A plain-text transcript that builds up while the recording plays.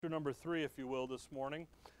Number 3, if you will, this morning.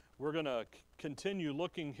 We're going to continue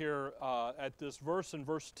looking here at this verse in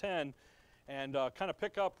verse 10 and kind of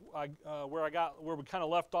pick up where we kind of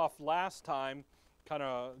left off last time, kind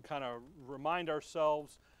of remind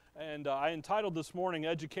ourselves. And I entitled this morning,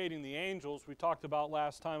 Educating the Angels. We talked about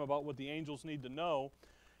last time about what the angels need to know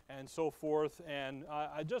and so forth. And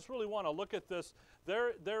I just really want to look at this.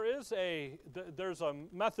 There's a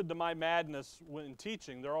method to my madness when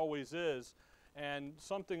teaching. There always is. And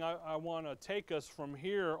something I want to take us from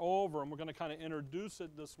here over, and we're going to kind of introduce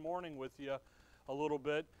it this morning with you a little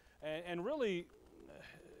bit. And really,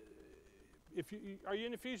 are you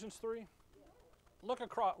in Ephesians 3? Look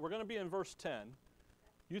across. We're going to be in verse 10.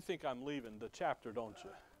 You think I'm leaving the chapter, don't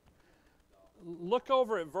you? Look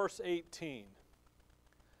over at verse 18.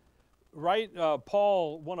 Right,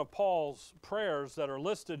 one of Paul's prayers that are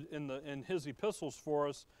listed in his epistles for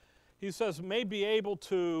us, he says, may be able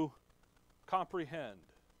to comprehend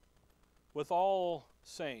with all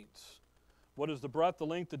saints what is the breadth, the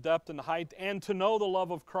length, the depth, and the height, and to know the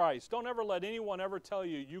love of Christ. Don't ever let anyone ever tell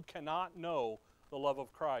you you cannot know the love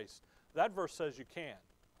of Christ. That verse says you can.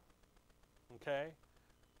 Okay?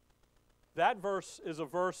 That verse is a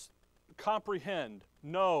verse, comprehend,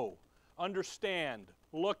 know, understand,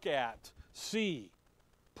 look at, see,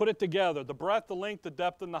 put it together, the breadth, the length, the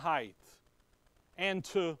depth, and the height. And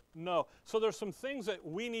to know. So there's some things that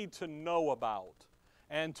we need to know about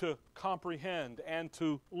and to comprehend and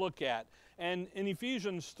to look at. And in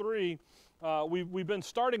Ephesians 3, we've been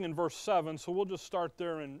starting in verse 7, so we'll just start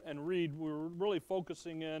there and read. We're really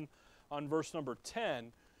focusing in on verse number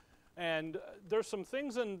 10. And there's some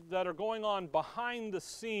things that are going on behind the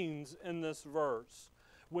scenes in this verse.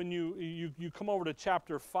 When you come over to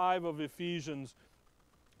chapter 5 of Ephesians,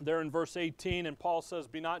 there in verse 18, and Paul says,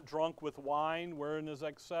 be not drunk with wine, wherein is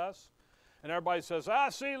excess. And everybody says,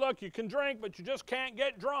 see, look, you can drink, but you just can't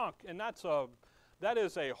get drunk. And that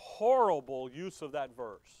is a horrible use of that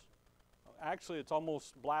verse. Actually, it's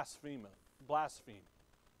almost blaspheme,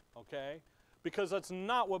 okay? Because that's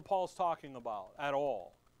not what Paul's talking about at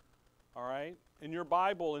all, right? In your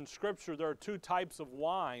Bible, in Scripture, there are two types of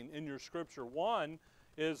wine in your Scripture. One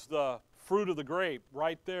is the fruit of the grape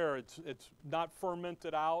right there. It's not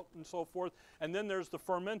fermented out and so forth. And then there's the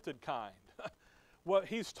fermented kind. What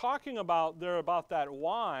he's talking about there about that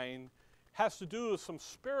wine has to do with some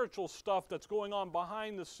spiritual stuff that's going on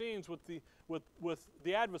behind the scenes with the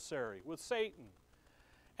adversary, with Satan.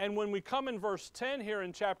 And when we come in verse 10 here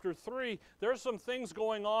in chapter 3, there's some things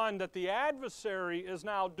going on that the adversary is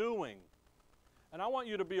now doing. And I want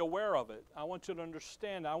you to be aware of it. I want you to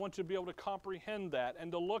understand it. I want you to be able to comprehend that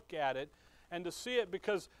and to look at it and to see it,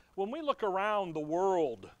 because when we look around the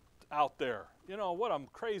world out there, you know, what a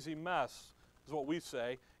crazy mess is what we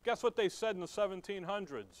say. Guess what they said in the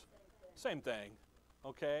 1700s? Same thing,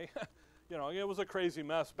 okay? You know, it was a crazy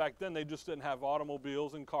mess. Back then they just didn't have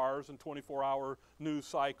automobiles and cars and 24-hour news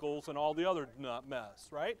cycles and all the other mess,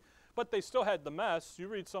 right? But they still had the mess. You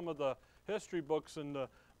read some of the history books and the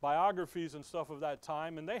biographies and stuff of that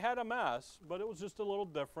time, and they had a mess, but it was just a little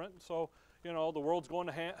different. So, you know, the world's going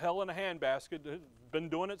to hell in a handbasket. It's been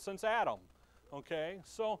doing it since Adam, okay?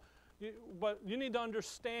 So, but you need to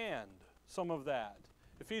understand some of that.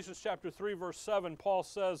 Ephesians chapter 3, verse 7, Paul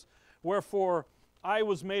says, wherefore I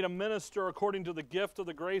was made a minister according to the gift of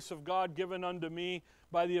the grace of God given unto me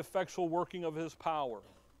by the effectual working of his power.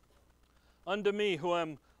 Unto me, who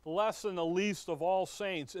am less than the least of all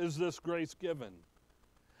saints, is this grace given,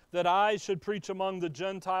 that I should preach among the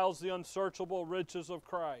Gentiles the unsearchable riches of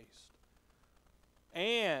Christ,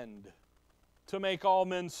 and to make all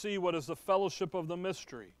men see what is the fellowship of the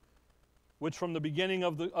mystery, which from the beginning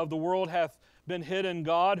of the world hath been hid in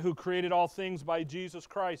God, who created all things by Jesus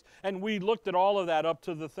Christ. And we looked at all of that up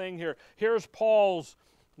to the thing here. Here's Paul's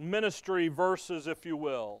ministry verses, if you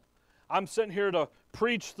will. I'm sitting here to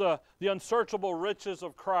preach the unsearchable riches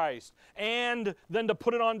of Christ, and then to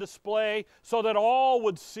put it on display so that all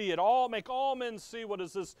would see it, make all men see what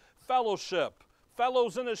is this fellowship,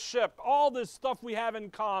 fellows in a ship, all this stuff we have in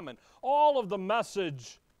common, all of the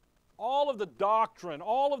message, all of the doctrine,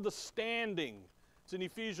 all of the standing. It's in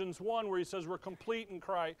Ephesians 1 where he says we're complete in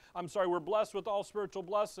Christ. We're blessed with all spiritual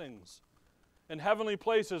blessings in heavenly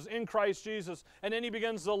places in Christ Jesus. And then he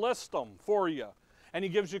begins to list them for you. And he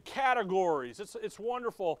gives you categories. It's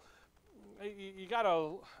wonderful.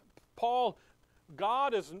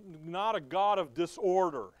 God is not a God of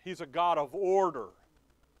disorder. He's a God of order.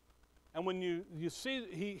 And when you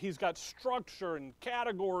see, he's got structure and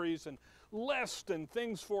categories and lists and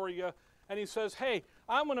things for you. And he says, hey,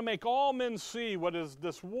 I'm going to make all men see what is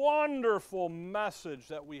this wonderful message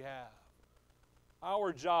that we have.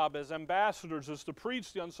 Our job as ambassadors is to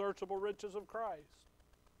preach the unsearchable riches of Christ.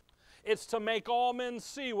 It's to make all men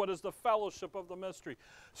see what is the fellowship of the mystery.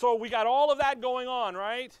 So we got all of that going on,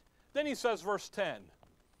 right? Then he says, verse 10,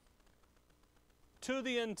 to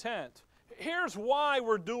the intent. Here's why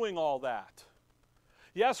we're doing all that.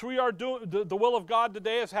 Yes, we are doing, the will of God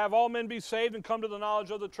today is have all men be saved and come to the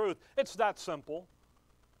knowledge of the truth. It's that simple.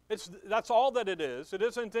 That's all that it is. It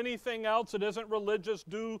isn't anything else. It isn't religious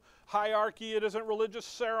due hierarchy. It isn't religious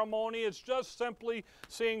ceremony. It's just simply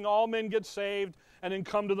seeing all men get saved and then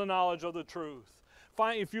come to the knowledge of the truth.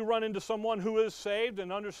 If you run into someone who is saved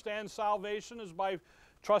and understands salvation is by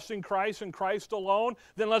trusting Christ and Christ alone,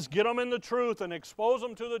 then let's get them in the truth and expose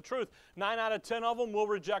them to the truth. 9 out of 10 of them will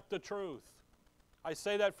reject the truth. I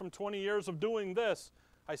say that from 20 years of doing this.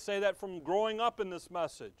 I say that from growing up in this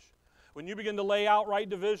message. When you begin to lay out right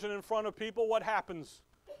division in front of people, what happens?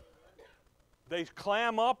 They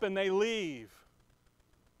clam up and they leave.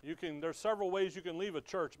 There's several ways you can leave a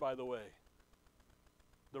church, by the way.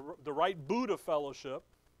 The right boot of fellowship,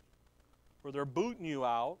 where they're booting you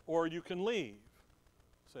out, or you can leave.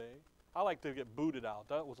 See? I like to get booted out.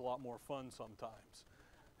 That was a lot more fun sometimes.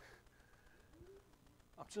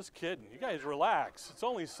 I'm just kidding. You guys relax. It's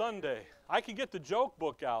only Sunday. I can get the joke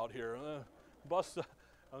book out here. Bust,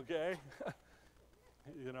 okay?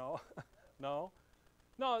 You know? No?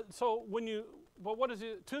 No, so but what is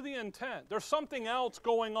it? To the intent. There's something else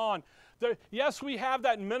going on. Yes, we have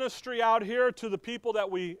that ministry out here to the people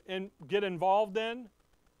that we get involved in,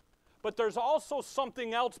 but there's also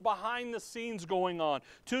something else behind the scenes going on.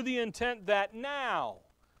 To the intent that now,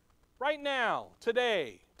 right now,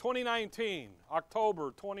 today, 2019,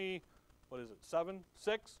 October 20, what is it, 7,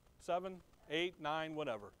 6, 7, 8, 9,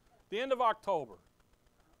 whatever. The end of October,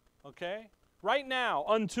 okay? Right now,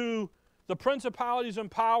 unto the principalities and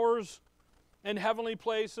powers in heavenly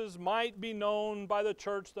places might be known by the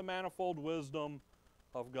church the manifold wisdom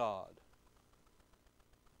of God.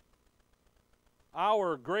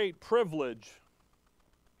 Our great privilege,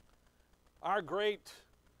 our great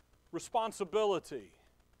responsibility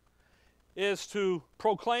is to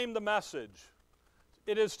proclaim the message.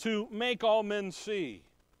 It is to make all men see.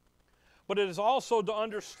 But it is also to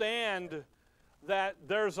understand that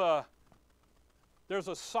there's a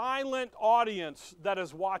silent audience that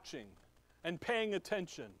is watching and paying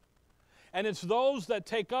attention. And it's those that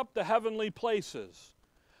take up the heavenly places.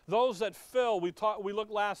 Those that fill, we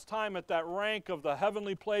looked last time at that rank of the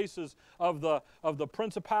heavenly places of the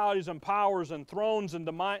principalities and powers and thrones and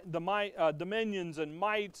dominions and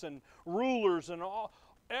mights and rulers and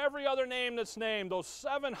every other name that's named, those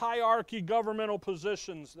 7 hierarchy governmental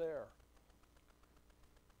positions there.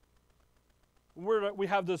 We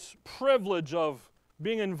have this privilege of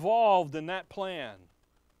being involved in that plan,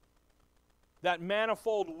 that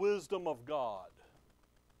manifold wisdom of God.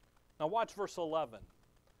 Now watch verse 11.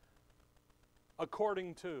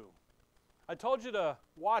 According to. I told you to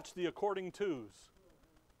watch the according tos.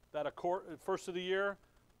 First of the year.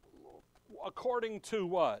 According to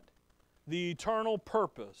what? The eternal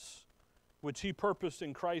purpose which He purposed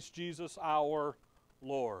in Christ Jesus our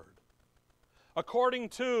Lord. According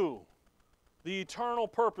to the eternal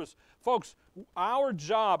purpose. Folks, our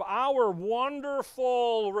job, our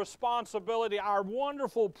wonderful responsibility, our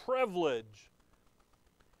wonderful privilege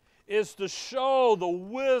is to show the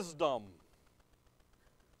wisdom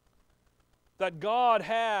that God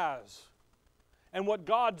has and what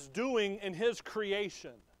God's doing in His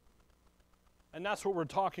creation. And that's what we're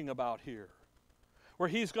talking about here. Where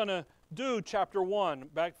He's going to do chapter 1.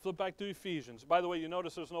 Flip back to Ephesians. By the way, you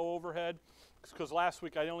notice there's no overhead? It's because last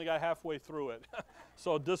week I only got halfway through it.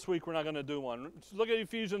 So this week we're not going to do one. Look at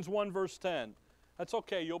Ephesians 1 verse 10. That's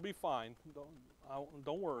okay. You'll be fine.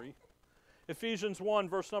 Don't worry. Ephesians 1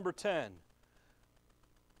 verse number 10.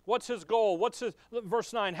 What's His goal?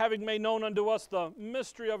 Verse 9, having made known unto us the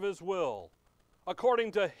mystery of His will,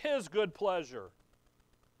 according to His good pleasure,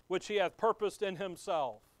 which He hath purposed in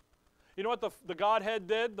Himself. You know what the Godhead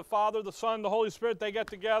did? The Father, the Son, the Holy Spirit, they get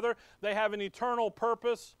together. They have an eternal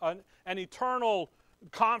purpose, an eternal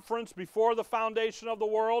conference before the foundation of the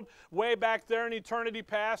world, way back there in eternity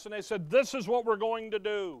past, and they said, this is what we're going to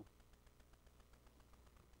do.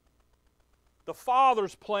 The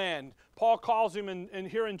Father's plan. Paul calls Him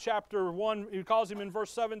here in chapter 1, he calls Him in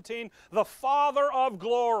verse 17, the Father of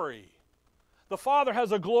glory. The Father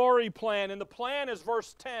has a glory plan, and the plan is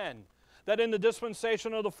verse 10, that in the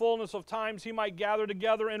dispensation of the fullness of times He might gather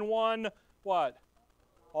together in one, what?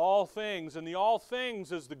 All things. And the all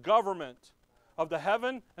things is the government of the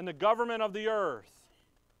heaven and the government of the earth.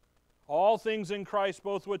 All things in Christ,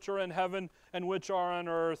 both which are in heaven and which are on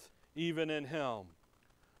earth, even in Him.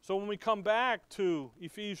 So when we come back to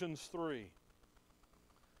Ephesians 3,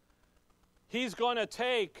 He's going to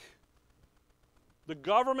take the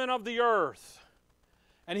government of the earth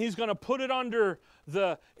and He's going to put it under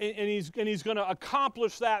and he's going to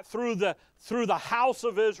accomplish that through the house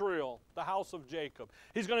of Israel, the house of Jacob.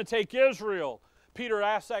 He's going to take Israel. Peter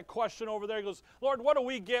asked that question over there. He goes, Lord, what do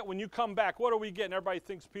we get when you come back? What do we get? And everybody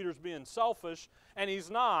thinks Peter's being selfish, and he's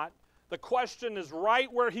not. The question is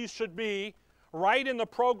right where he should be, right in the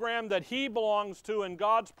program that he belongs to, in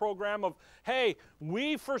God's program of, hey,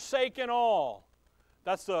 we've forsaken all.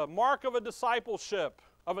 That's the mark of a discipleship,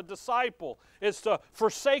 of a disciple, is to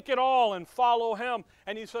forsake it all and follow Him.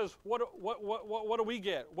 And he says, what do we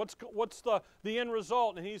get? What's the end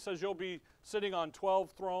result? And he says, you'll be sitting on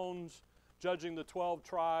 12 thrones, judging the 12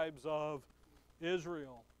 tribes of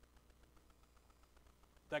Israel.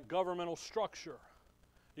 That governmental structure.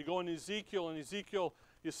 You go in Ezekiel, and Ezekiel,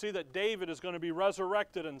 you see that David is going to be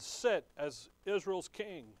resurrected and sit as Israel's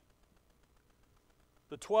king.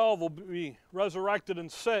 The 12 will be resurrected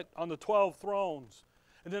and sit on the 12 thrones.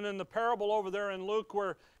 And then in the parable over there in Luke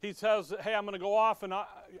where he says, hey, I'm going to go off and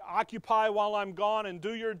occupy while I'm gone and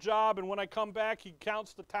do your job. And when I come back, he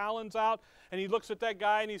counts the talents out. And he looks at that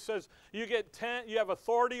guy and he says, you have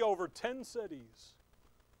authority over 10 cities.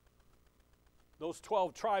 Those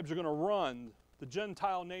 12 tribes are going to run the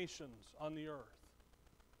Gentile nations on the earth.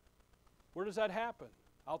 Where does that happen?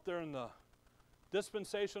 Out there in the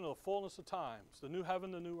dispensation of the fullness of times, the new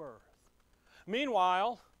heaven, the new earth.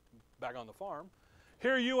 Meanwhile, back on the farm,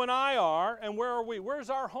 here you and I are, and where are we? Where's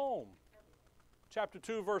our home? Chapter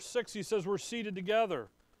 2, verse 6, he says we're seated together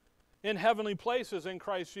in heavenly places in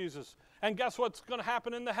Christ Jesus. And guess what's going to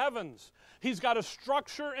happen in the heavens? He's got a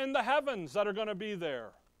structure in the heavens that are going to be there.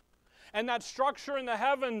 And that structure in the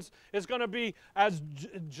heavens is going to be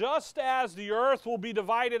just as the earth will be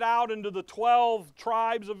divided out into the 12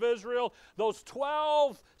 tribes of Israel, those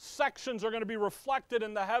 12 sections are going to be reflected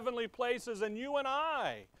in the heavenly places, and you and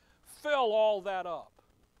I fill all that up.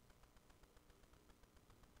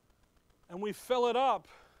 And we fill it up,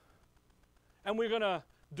 and we're going to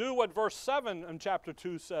do what verse 7 in chapter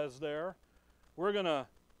 2 says there. We're going to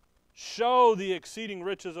show the exceeding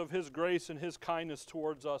riches of His grace and His kindness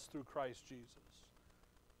towards us through Christ Jesus.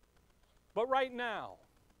 But right now,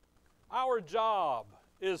 our job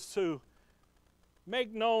is to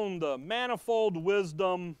make known the manifold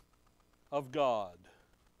wisdom of God.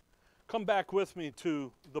 Come back with me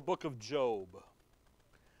to the book of Job.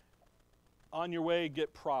 On your way,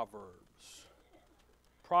 get Proverbs.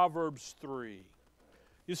 Proverbs 3.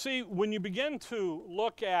 You see, when you begin to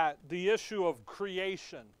look at the issue of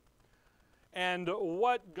creation and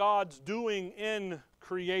what God's doing in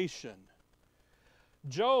creation,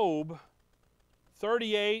 Job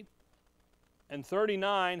 38 and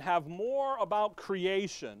 39 have more about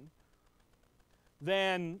creation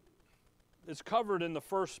than is covered in the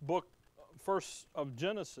first of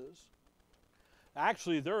Genesis.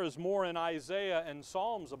 Actually, there is more in Isaiah and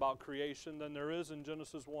Psalms about creation than there is in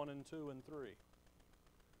Genesis 1 and 2 and 3.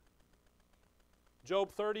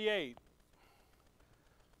 Job 38,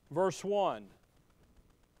 verse 1.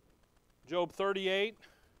 Job 38,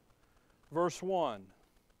 verse 1.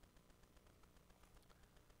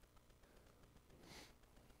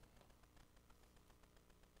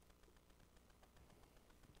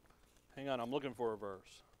 Hang on, I'm looking for a verse.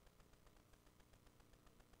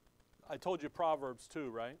 I told you Proverbs 2,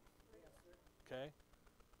 right? Okay.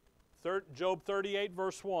 Job 38,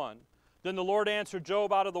 verse 1. Then the Lord answered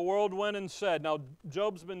Job out of the whirlwind and said, now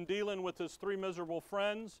Job's been dealing with his 3 miserable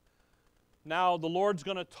friends. Now the Lord's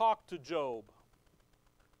going to talk to Job.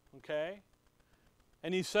 Okay?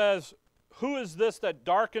 And he says, who is this that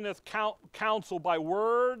darkeneth counsel by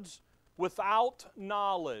words without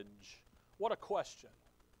knowledge? What a question.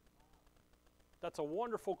 That's a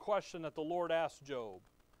wonderful question that the Lord asked Job.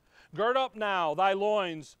 Gird up now thy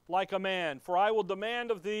loins like a man, for I will demand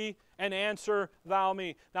of thee, and answer thou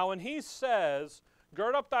me. Now when he says,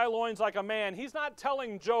 gird up thy loins like a man, he's not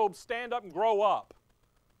telling Job, stand up and grow up.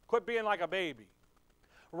 Quit being like a baby.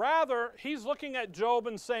 Rather, he's looking at Job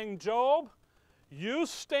and saying, Job, you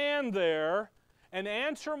stand there and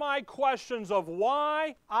answer my questions of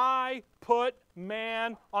why I put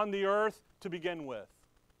man on the earth to begin with.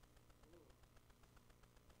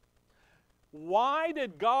 Why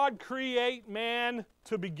did God create man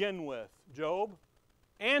to begin with, Job?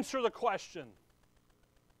 Answer the question.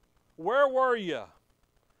 Where were you?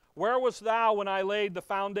 Where wast thou when I laid the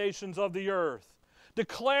foundations of the earth?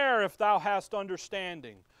 Declare if thou hast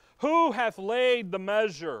understanding. Who hath laid the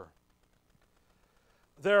measure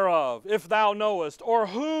thereof, if thou knowest? Or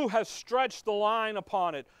who has stretched the line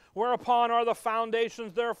upon it? Whereupon are the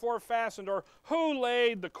foundations therefore fastened? Or who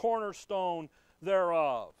laid the cornerstone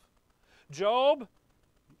thereof? Job,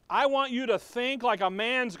 I want you to think like a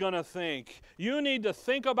man's going to think. You need to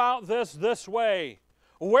think about this way.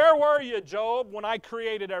 Where were you, Job, when I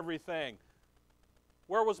created everything?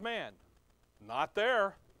 Where was man? Not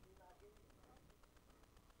there.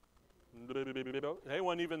 They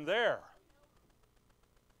weren't even there.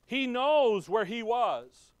 He knows where he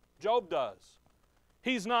was. Job does.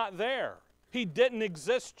 He's not there. He didn't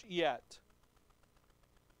exist yet.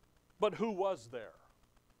 But who was there?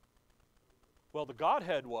 Well, the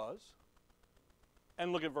Godhead was.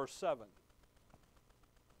 And look at verse 7.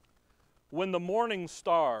 When the morning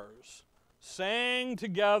stars sang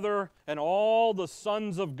together and all the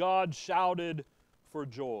sons of God shouted for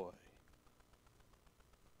joy.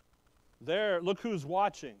 There, look who's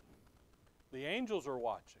watching. The angels are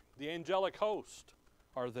watching. The angelic host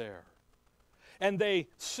are there. And they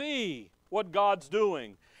see what God's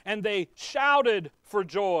doing. And they shouted for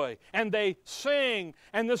joy. And they sing.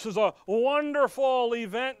 And this is a wonderful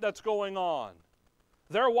event that's going on.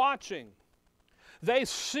 They're watching. They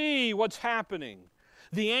see what's happening.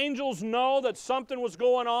 The angels know that something was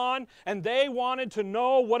going on, and they wanted to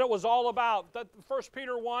know what it was all about. That 1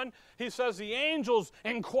 Peter 1, he says the angels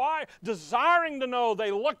inquire, desiring to know.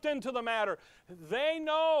 They looked into the matter. They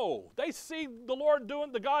know. They see the Lord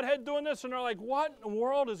doing, the Godhead doing this, and they're like, what in the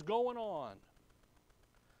world is going on?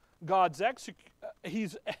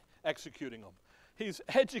 He's executing them. He's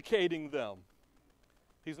educating them.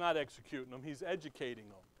 He's not executing them. He's educating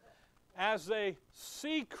them. As they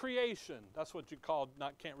see creation, that's what you call,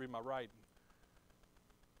 can't read my writing.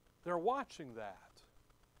 They're watching that.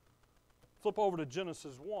 Flip over to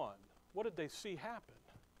Genesis 1. What did they see happen?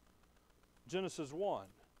 Genesis 1.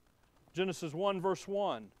 Genesis 1 verse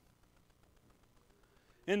 1.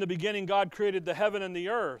 In the beginning God created the heaven and the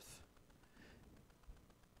earth.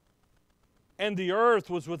 And the earth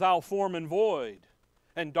was without form and void.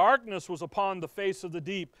 And darkness was upon the face of the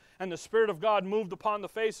deep. And the Spirit of God moved upon the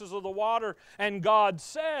faces of the water. And God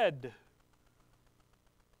said,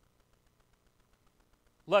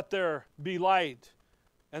 let there be light.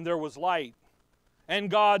 And there was light.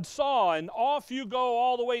 And God saw. And off you go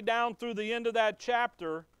all the way down through the end of that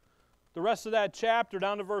chapter. The rest of that chapter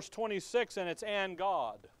down to verse 26. And it's and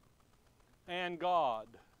God. And God.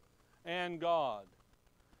 And God.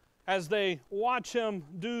 As they watch Him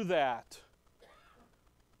do that,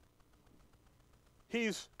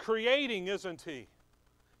 He's creating, isn't He?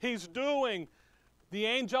 He's doing. The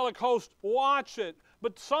angelic host watch it.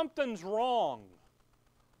 But something's wrong.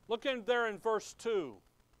 Look in there in verse 2.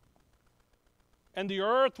 And the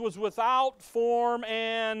earth was without form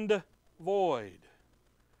and void.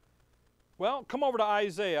 Well, come over to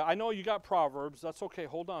Isaiah. I know you got Proverbs. That's okay.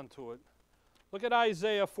 Hold on to it. Look at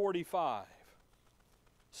Isaiah 45.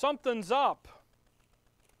 Something's up.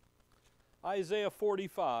 Isaiah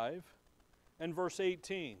 45. And verse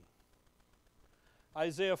 18.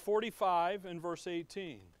 Isaiah 45 and verse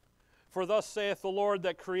 18. For thus saith the Lord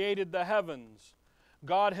that created the heavens,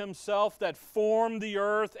 God Himself that formed the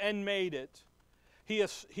earth and made it.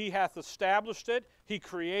 He hath established it, He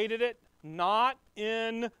created it, not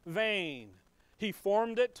in vain. He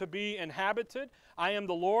formed it to be inhabited. I am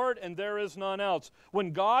the Lord, and there is none else.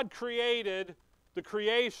 When God created the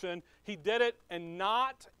creation, He did it, and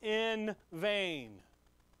not in vain.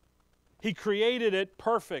 He created it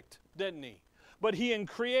perfect, didn't He? But He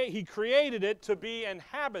created it to be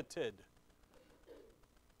inhabited.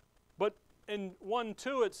 But in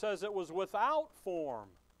 1:2 it says it was without form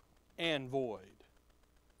and void.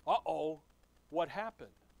 Uh-oh, what happened?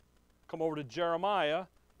 Come over to Jeremiah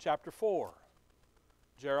chapter 4.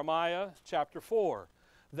 Jeremiah chapter 4.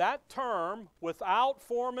 That term, without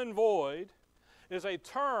form and void, is a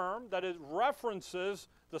term that references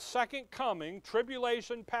the second coming,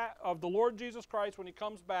 tribulation of the Lord Jesus Christ when He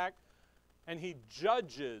comes back and He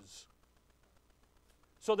judges.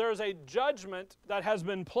 So there is a judgment that has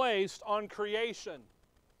been placed on creation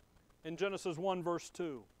in Genesis 1 verse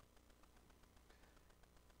 2.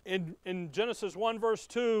 In Genesis 1 verse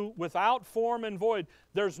 2, without form and void,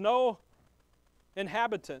 there's no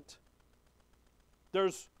inhabitant.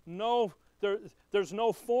 There's no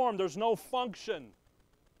form, there's no function.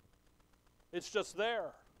 It's just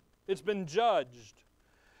there. It's been judged.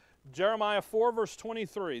 Jeremiah 4 verse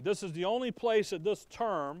 23. This is the only place that this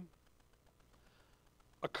term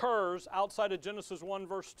occurs outside of Genesis 1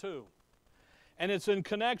 verse 2. And it's in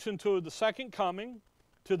connection to the second coming,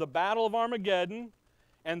 to the battle of Armageddon,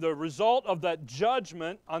 and the result of that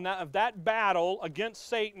judgment of that battle against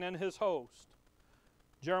Satan and his host.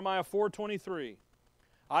 Jeremiah 4:23.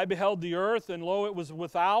 I beheld the earth, and lo, it was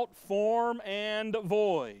without form and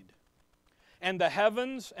void. And the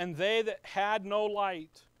heavens, and they that had no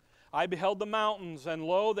light. I beheld the mountains, and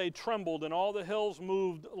lo, they trembled, and all the hills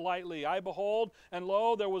moved lightly. I behold, and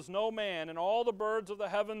lo, there was no man, and all the birds of the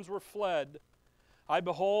heavens were fled. I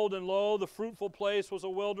behold, and lo, the fruitful place was a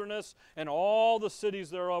wilderness, and all the cities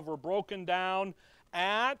thereof were broken down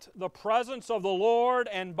at the presence of the Lord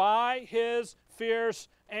and by His fierce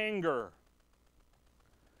anger.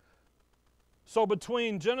 So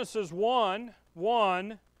between Genesis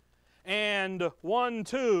 1:1 and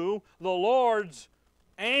 1:2, the Lord's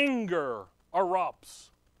anger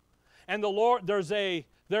erupts. And the Lord, there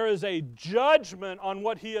is a judgment on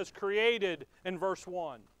what He has created in verse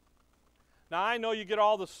 1. Now I know you get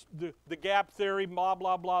all the gap theory, blah,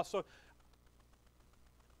 blah, blah. So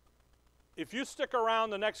if you stick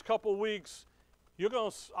around the next couple weeks,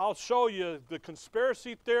 I'll show you the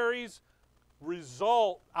conspiracy theories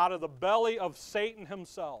result out of the belly of Satan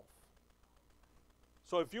himself.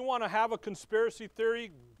 So if you want to have a conspiracy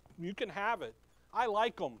theory, you can have it. I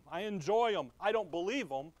like them. I enjoy them. I don't believe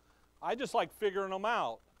them. I just like figuring them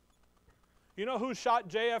out. You know who shot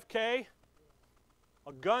JFK?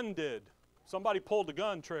 A gun did. Somebody pulled the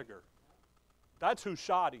gun trigger. That's who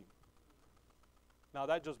shot him. Now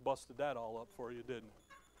that just busted that all up for you, didn't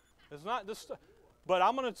it? It's not this, but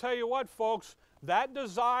I'm going to tell you what, folks, that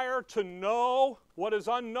desire to know what is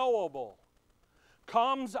unknowable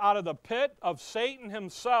comes out of the pit of Satan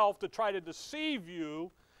himself to try to deceive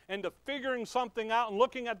you into figuring something out and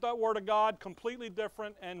looking at that Word of God completely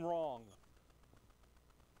different and wrong.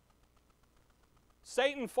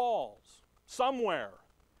 Satan falls somewhere.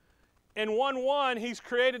 In 1:1, he's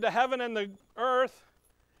created the heaven and the earth.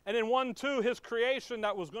 And in 1:2, his creation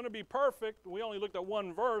that was going to be perfect, we only looked at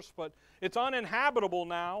one verse, but it's uninhabitable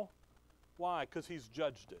now. Why? Because he's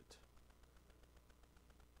judged it.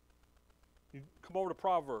 You come over to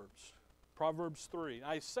Proverbs. Proverbs 3.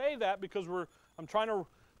 I say that because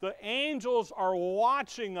the angels are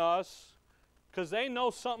watching us because they know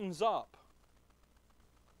something's up.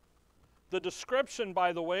 The description,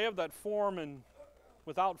 by the way, of that form and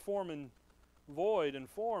without form and void and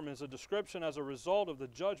form is a description as a result of the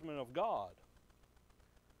judgment of God.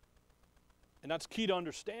 And that's key to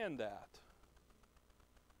understand that.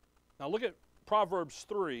 Now look at Proverbs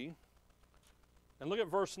 3 and look at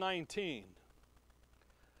verse 19.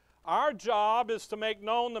 Our job is to make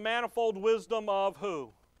known the manifold wisdom of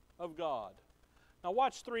who? Of God. Now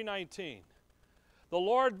watch 3:19. The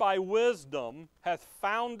Lord by wisdom hath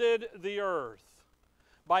founded the earth.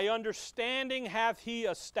 By understanding hath He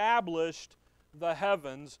established the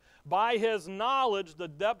heavens. By His knowledge the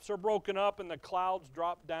depths are broken up and the clouds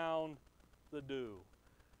drop down the dew.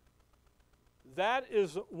 That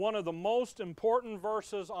is one of the most important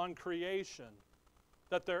verses on creation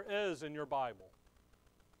that there is in your Bible.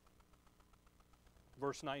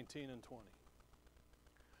 Verse 19 and 20.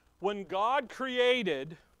 When God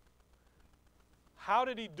created, how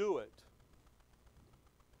did He do it?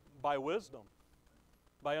 By wisdom,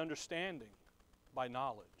 by understanding, by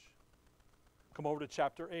knowledge. Come over to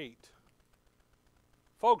chapter 8.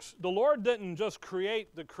 Folks, the Lord didn't just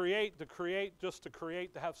create just to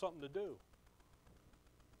create to have something to do.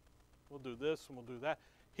 We'll do this and we'll do that.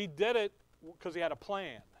 He did it because He had a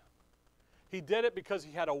plan. He did it because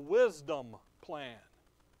He had a wisdom plan.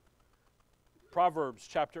 Proverbs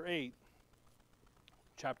chapter 8.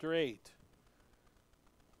 Chapter 8.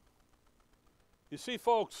 You see,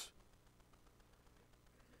 folks,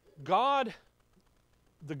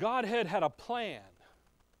 the Godhead had a plan.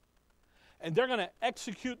 And they're going to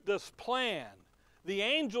execute this plan. The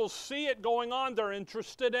angels see it going on. They're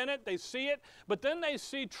interested in it. They see it. But then they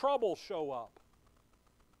see trouble show up.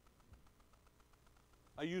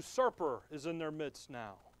 A usurper is in their midst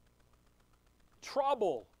now.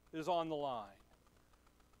 Trouble is on the line.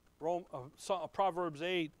 Proverbs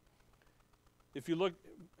 8, if you look,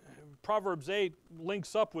 Proverbs 8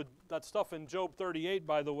 links up with that stuff in Job 38,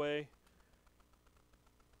 by the way.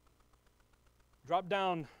 Drop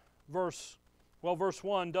down verse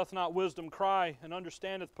 1, doth not wisdom cry, and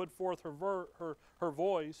understandeth put forth her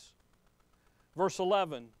voice. Verse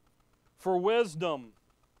 11, for wisdom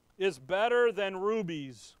is better than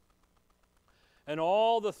rubies, and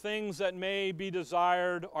all the things that may be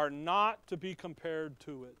desired are not to be compared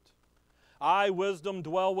to it. I, wisdom,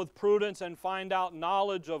 dwell with prudence and find out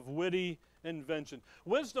knowledge of witty invention.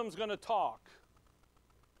 Wisdom's going to talk.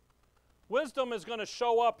 Wisdom is going to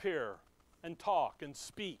show up here and talk and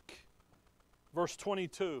speak. Verse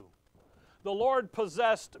 22, the Lord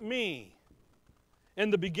possessed me in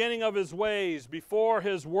the beginning of His ways, before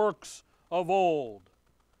His works of old.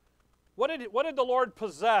 What did the Lord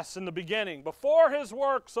possess in the beginning? Before His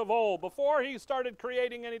works of old, before He started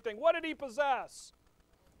creating anything, what did He possess?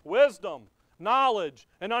 Wisdom, knowledge,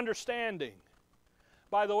 and understanding.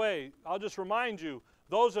 By the way, I'll just remind you,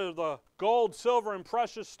 those are the gold, silver, and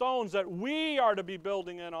precious stones that we are to be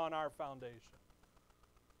building in on our foundation.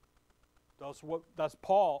 That's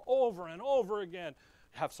Paul over and over again.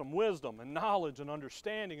 Have some wisdom and knowledge and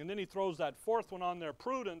understanding. And then he throws that fourth one on there,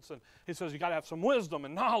 prudence. And he says you got to have some wisdom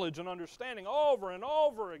and knowledge and understanding over and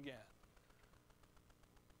over again.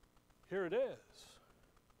 Here it is.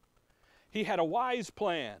 He had a wise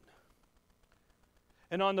plan.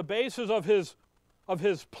 And on the basis of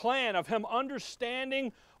his plan, of him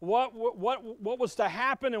understanding what was to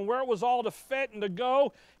happen and where it was all to fit and to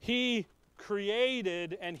go, he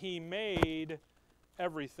created and he made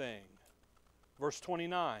everything. Verse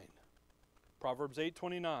 29, Proverbs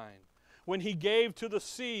 8:29. When he gave to the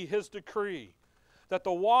sea his decree, that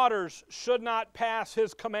the waters should not pass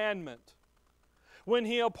his commandment. When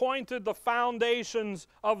he appointed the foundations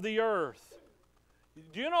of the earth.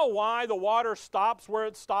 Do you know why the water stops where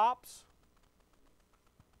it stops?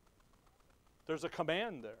 There's a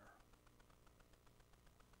command there.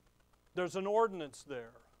 There's an ordinance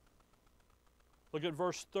there. Look at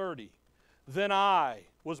verse 30. Then I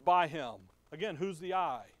was by him. Again, who's the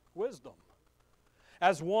I? Wisdom.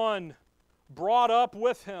 As one brought up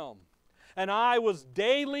with him, and I was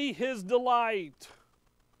daily his delight,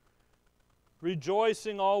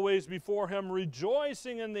 rejoicing always before him,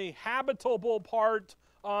 rejoicing in the habitable part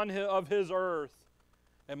of his earth,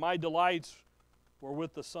 and my delights were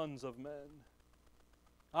with the sons of men.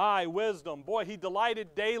 I, wisdom, boy, he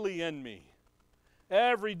delighted daily in me.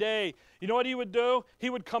 Every day. You know what he would do? He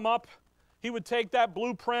would come up, he would take that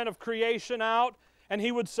blueprint of creation out, and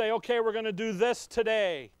he would say, okay, we're going to do this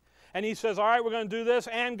today. And he says, all right, we're going to do this,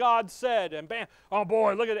 and God said, and bam, oh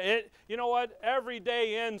boy, look at it. You know what? Every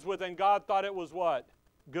day ends with, and God thought it was what?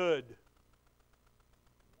 Good.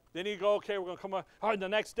 Then he'd go, okay, we're going to come, all right, the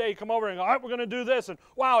next day, come over and go, all right, we're going to do this, and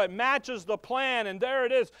wow, it matches the plan, and there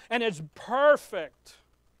it is, and it's perfect.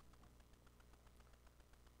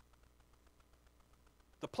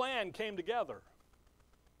 The plan came together.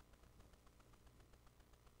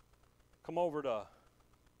 Come over to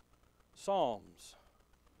Psalms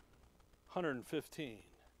 115.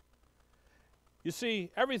 You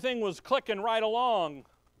see, everything was clicking right along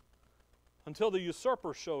until the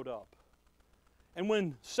usurper showed up. And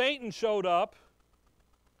when Satan showed up,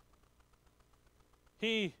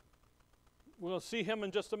 we'll see him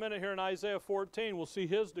in just a minute here in Isaiah 14. We'll see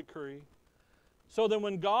his decree. So then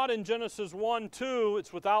when God in Genesis 1:2,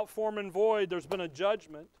 it's without form and void, there's been a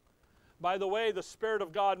judgment. By the way, the Spirit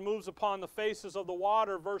of God moves upon the faces of the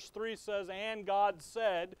water. Verse 3 says, and God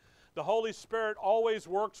said. The Holy Spirit always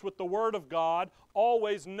works with the Word of God,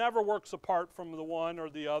 always, never works apart from the one or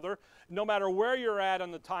the other. No matter where you're at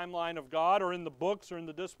on the timeline of God or in the books or in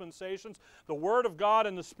the dispensations, the Word of God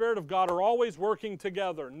and the Spirit of God are always working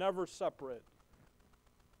together, never separate.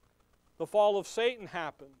 The fall of Satan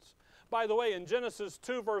happens. By the way, in Genesis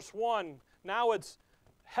 2 verse 1, now it's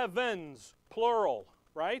heavens, plural,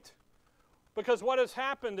 right? Because what has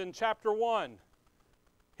happened in chapter 1?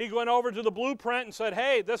 He went over to the blueprint and said,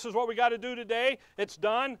 hey, this is what we got to do today. It's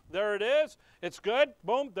done. There it is. It's good.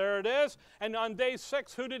 Boom, there it is. And on day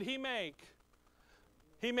 6, who did he make?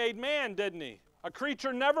 He made man, didn't he? A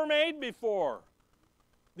creature never made before.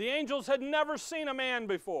 The angels had never seen a man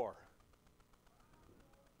before.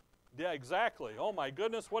 Yeah, exactly. Oh my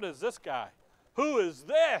goodness, what is this guy? Who is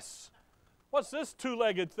this? What's this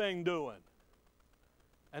two-legged thing doing?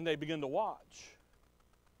 And they begin to watch.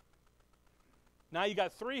 Now you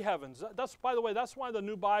got 3 heavens. That's, by the way, that's why the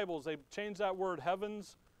new Bibles, they changed that word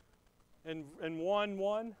heavens in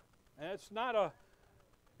 1:1. And it's not a,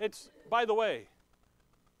 it's, by the way,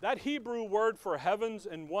 that Hebrew word for heavens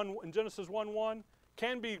in Genesis 1:1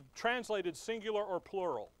 can be translated singular or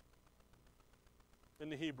plural in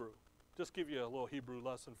the Hebrew. Just give you a little Hebrew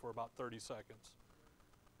lesson for about 30 seconds.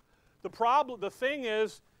 The thing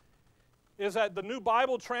is that the new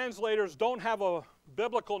Bible translators don't have a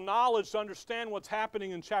biblical knowledge to understand what's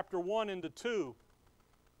happening in chapter 1 into 2.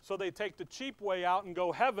 So they take the cheap way out and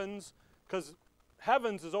go heavens, because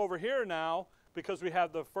heavens is over here now, because we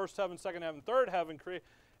have the first heaven, second heaven, third heaven created.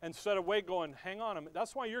 Instead of going, hang on a minute.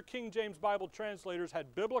 That's why your King James Bible translators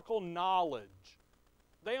had biblical knowledge.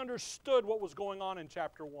 They understood what was going on in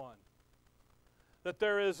chapter 1. That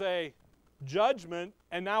there is a judgment,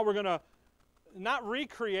 and now we're going to not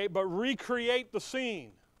recreate, but recreate the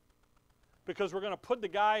scene. Because we're going to put the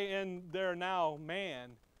guy in there now, man,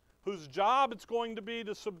 whose job it's going to be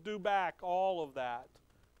to subdue back all of that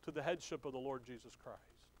to the headship of the Lord Jesus Christ.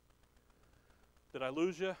 Did I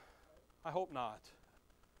lose you? I hope not,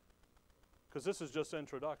 because this is just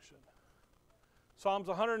introduction. Psalms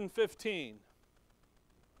 115.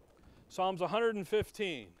 Psalms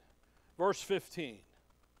 115, verse 15.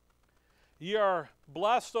 Ye are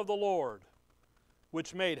blessed of the Lord,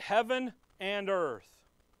 which made heaven and earth.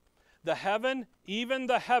 The heaven, even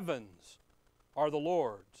the heavens, are the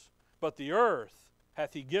Lord's, but the earth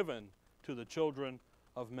hath He given to the children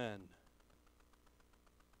of men.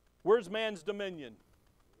 Where's man's dominion?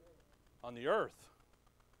 On the earth.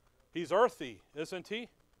 He's earthy, isn't he?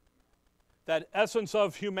 That essence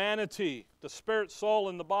of humanity, the spirit, soul,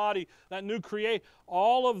 and the body, that new create,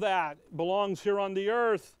 all of that belongs here on the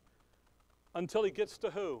earth until he gets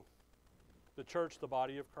to who? The church, the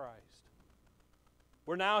body of Christ.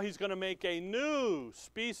 Where now he's going to make a new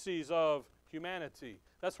species of humanity.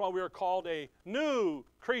 That's why we are called a new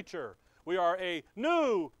creature. We are a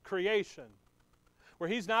new creation. Where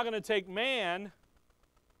he's now going to take man,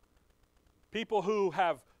 people who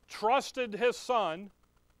have trusted his Son,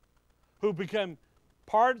 who become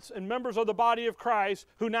parts and members of the body of Christ,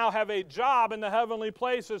 who now have a job in the heavenly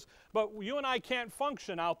places. But you and I can't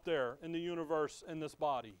function out there in the universe in this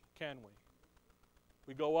body, can we?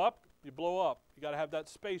 We go up, you blow up. You got to have that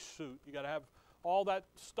space suit. You got to have all that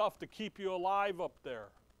stuff to keep you alive up there.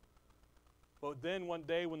 But then one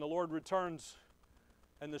day when the Lord returns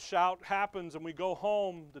and the shout happens and we go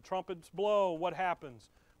home, the trumpets blow, what happens?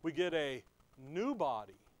 We get a new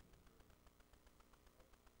body.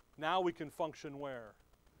 Now we can function where?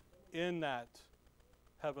 In that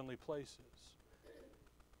heavenly places.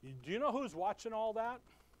 Do you know who's watching all that?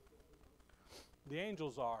 The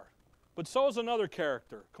angels are. But so is another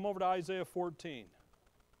character. Come over to Isaiah 14.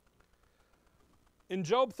 In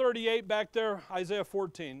Job 38 back there, Isaiah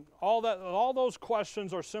 14, all those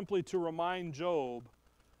questions are simply to remind Job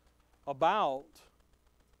about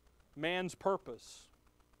man's purpose.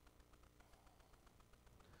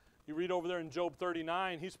 You read over there in Job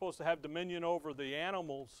 39, he's supposed to have dominion over the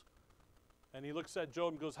animals. And he looks at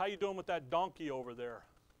Job and goes, how you doing with that donkey over there?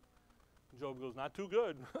 And Job goes, not too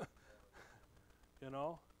good. You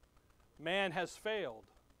know? Man has failed.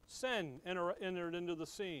 Sin entered into the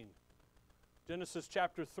scene. Genesis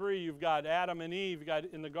chapter 3, you've got Adam and Eve, you got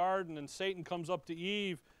in the garden, and Satan comes up to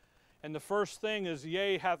Eve. And the first thing is,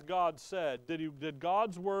 yea, hath God said. Did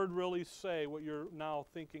God's word really say what you're now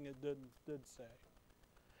thinking it did say?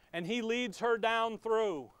 And he leads her down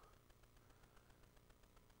through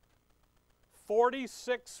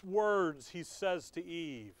 46 words he says to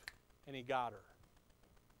Eve, and he got her.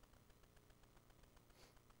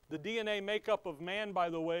 The DNA makeup of man, by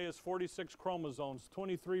the way, is 46 chromosomes,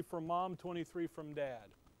 23 from mom, 23 from dad.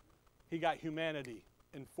 He got humanity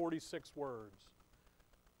in 46 words.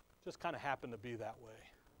 Just kind of happened to be that way.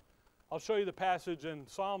 I'll show you the passage in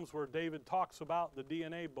Psalms where David talks about the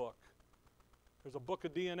DNA book. There's a book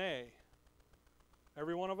of DNA.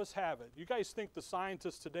 Every one of us have it. You guys think the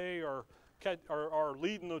scientists today are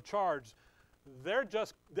leading the charge.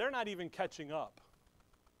 They're not even catching up.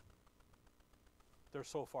 They're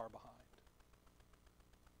so far behind.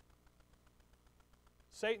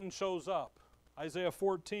 Satan shows up. Isaiah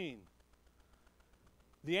 14.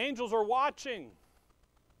 The angels are watching.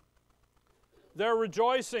 They're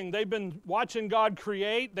rejoicing. They've been watching God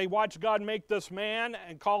create. They watched God make this man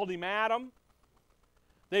and called him Adam.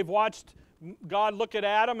 They've watched God look at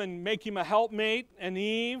Adam and make him a helpmate, and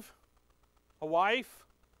Eve, a wife.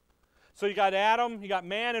 So you got Adam, you got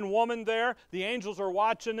man and woman there. The angels are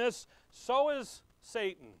watching this. So is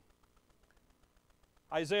Satan.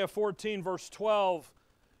 Isaiah 14, verse 12,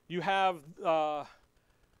 you have,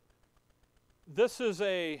 this is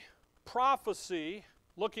a prophecy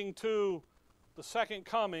looking to the second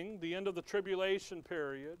coming, the end of the tribulation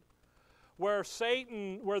period, where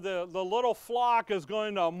Satan, where the little flock is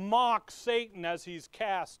going to mock Satan as he's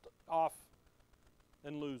cast off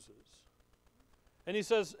and loses. And he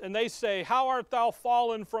says, and they say, how art thou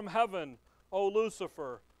fallen from heaven, O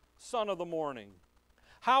Lucifer, son of the morning?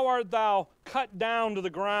 How art thou cut down to the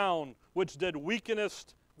ground, which did weaken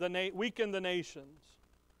the nations?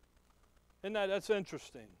 Isn't that's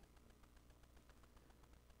interesting?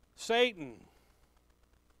 Satan,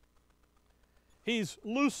 he's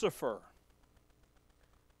Lucifer.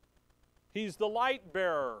 He's the light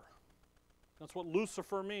bearer. That's what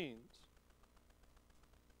Lucifer means.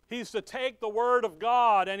 He's to take the Word of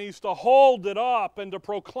God and he's to hold it up and to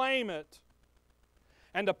proclaim it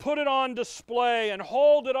and to put it on display and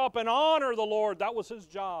hold it up and honor the Lord. That was his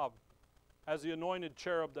job as the anointed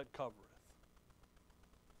cherub that covereth.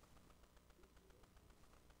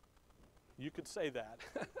 You could say that.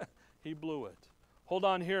 He blew it. Hold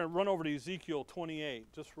on here and run over to Ezekiel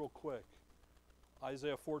 28 just real quick.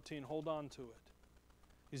 Isaiah 14, hold on to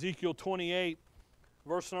it. Ezekiel 28,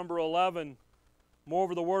 verse number 11.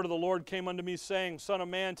 Moreover, the word of the Lord came unto me, saying, Son of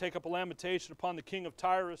man, take up a lamentation upon the king of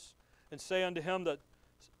Tyrus, and say unto him that,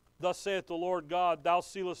 Thus saith the Lord God, Thou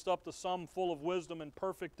sealest up the sum full of wisdom and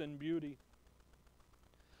perfect in beauty.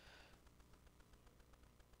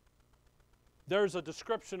 There's a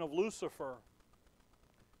description of Lucifer.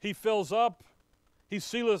 He fills up, he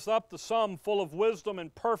sealeth up the sum full of wisdom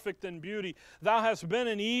and perfect in beauty. Thou hast been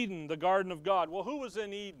in Eden, the garden of God. Well, who was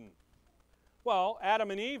in Eden? Well,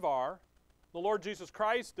 Adam and Eve are. The Lord Jesus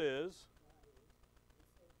Christ is.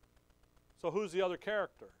 So who's the other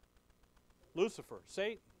character? Lucifer,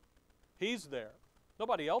 Satan. He's there.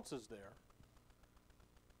 Nobody else is there.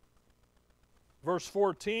 Verse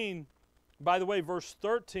 14, by the way, verse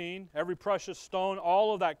 13, every precious stone,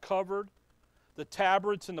 all of that covered. The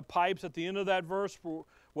tabrets and the pipes at the end of that verse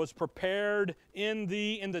was prepared in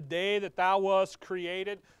thee in the day that thou wast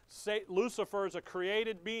created. Lucifer is a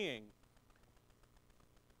created being.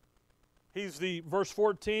 He's the, verse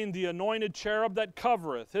 14, the anointed cherub that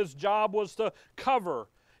covereth. His job was to cover.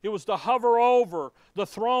 It was to hover over the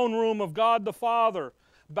throne room of God the Father.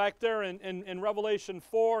 Back there in Revelation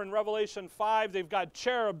 4 and Revelation 5, they've got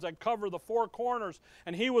cherubs that cover the four corners.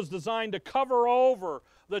 And he was designed to cover over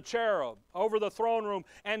the cherub, over the throne room,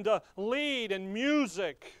 and to lead in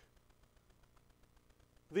music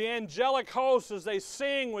the angelic hosts as they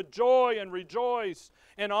sing with joy and rejoice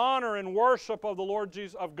in honor and worship of the Lord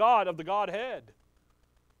Jesus, of God, of the Godhead.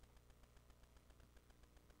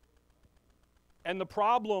 And the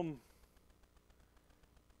problem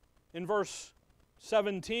in verse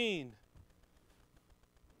 17,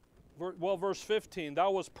 well, verse 15,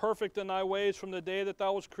 Thou wast perfect in thy ways from the day that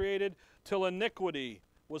thou wast created, till iniquity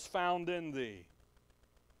was found in thee.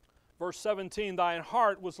 Verse 17, Thine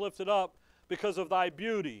heart was lifted up because of thy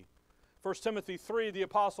beauty. 1 Timothy 3, the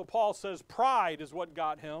Apostle Paul says, pride is what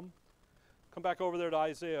got him. Come back over there to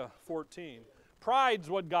Isaiah 14. Pride's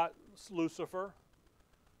what got Lucifer.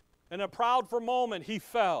 In a proudful moment, he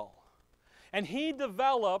fell. And he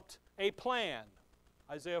developed a plan.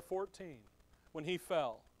 Isaiah 14, when he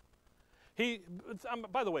fell.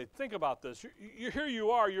 By the way, think about this. Here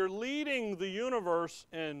you are, you're leading the universe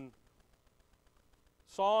in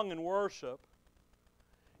song and worship.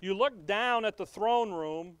 You look down at the throne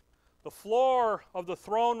room. The floor of the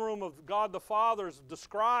throne room of God the Father is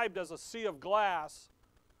described as a sea of glass,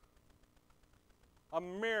 a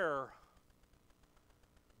mirror.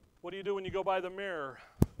 What do you do when you go by the mirror?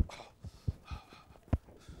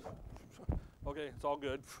 Okay, it's all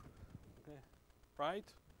good. Okay.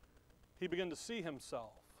 Right? He began to see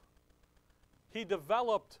himself. He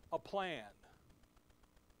developed a plan.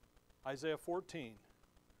 Isaiah 14,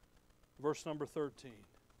 verse number 13.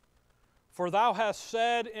 For thou hast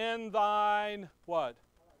said in thine, what?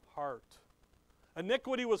 Heart.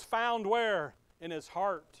 Iniquity was found where? In his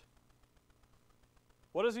heart.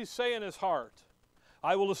 What does he say in his heart?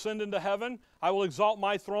 I will ascend into heaven. I will exalt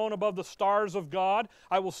my throne above the stars of God.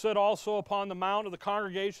 I will sit also upon the mount of the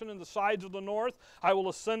congregation in the sides of the north. I will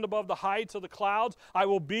ascend above the heights of the clouds. I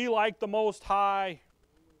will be like the Most High.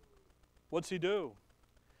 What's he do?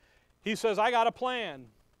 He says, I got a plan.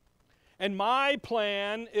 And my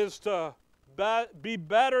plan is to be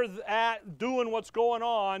better at doing what's going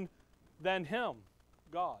on than him,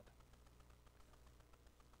 God.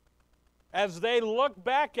 As they look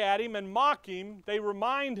back at him and mock him, they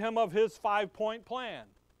remind him of his 5-point plan.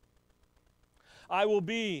 I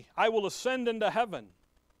will ascend into heaven.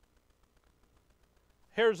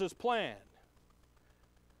 Here's his plan.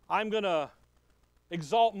 I'm going to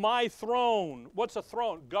exalt my throne. What's a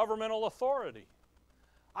throne? Governmental authority.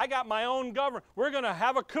 I got my own government. We're going to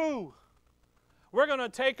have a coup. We're going to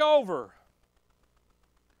take over.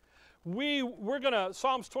 We're going to,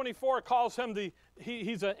 Psalms 24 calls him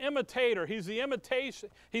he's an imitator. He's the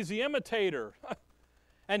imitator.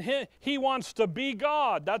 And he wants to be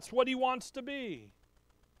God. That's what he wants to be.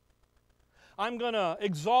 I'm going to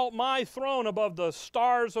exalt my throne above the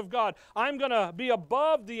stars of God. I'm going to be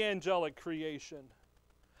above the angelic creation.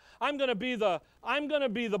 I'm going to be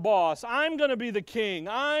the boss. I'm going to be the king.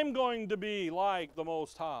 I'm going to be like the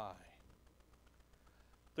Most High.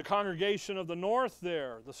 The congregation of the north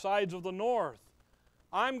there, the sides of the north.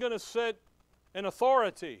 I'm going to sit in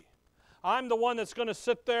authority. I'm the one that's going to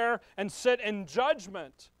sit there and sit in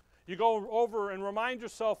judgment. You go over and remind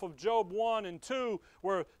yourself of Job 1 and 2,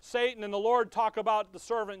 where Satan and the Lord talk about the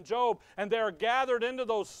servant Job, and they're gathered into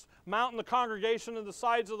those mountain, the congregation of the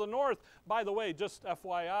sides of the north. By the way, just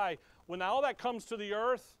FYI, when all that comes to the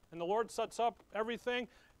earth and the Lord sets up everything,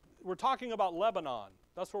 we're talking about Lebanon.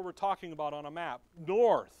 That's what we're talking about on a map.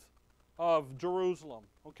 North of Jerusalem,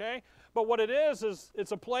 okay? But what it is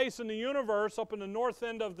it's a place in the universe, up in the north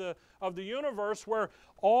end of the universe, where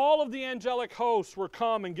all of the angelic hosts were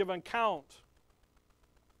come and give an account.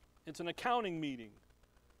 It's an accounting meeting.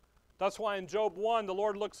 That's why in Job 1, the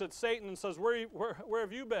Lord looks at Satan and says, where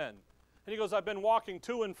have you been? And he goes, I've been walking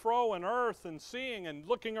to and fro in earth and seeing and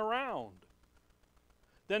looking around.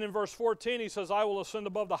 Then in verse 14, he says, I will ascend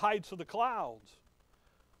above the heights of the clouds.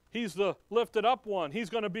 He's the lifted up one. He's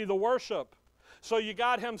going to be the worship. So you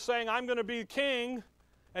got him saying, I'm going to be king,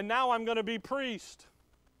 and now I'm going to be priest.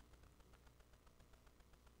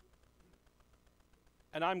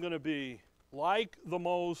 And I'm going to be like the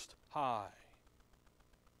Most High.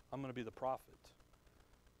 I'm going to be the prophet.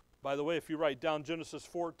 By the way, if you write down Genesis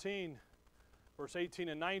 14, verse 18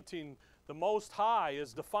 and 19, the Most High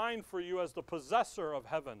is defined for you as the possessor of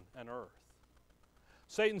heaven and earth.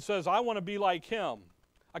 Satan says, I want to be like him,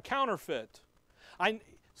 a counterfeit.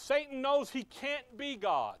 Satan knows he can't be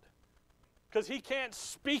God because he can't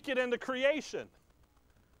speak it into creation.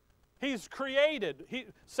 He's created.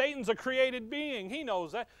 Satan's a created being. He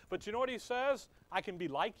knows that. But you know what he says? I can be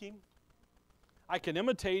like him. I can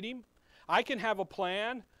imitate him. I can have a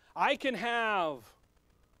plan. I can have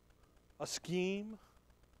a scheme.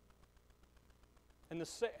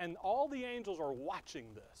 And all the angels are watching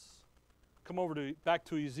this. Come over back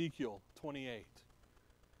to Ezekiel 28.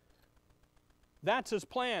 That's his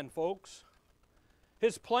plan, folks.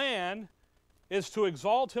 His plan is to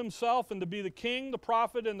exalt himself and to be the king, the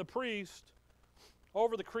prophet, and the priest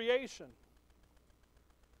over the creation.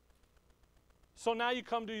 So now you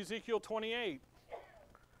come to Ezekiel 28.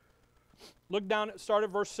 Look down, start at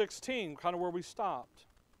verse 16, kind of where we stopped.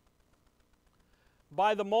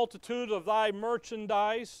 By the multitude of thy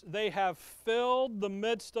merchandise they have filled the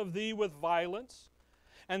midst of thee with violence,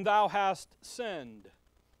 and thou hast sinned.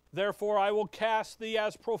 Therefore I will cast thee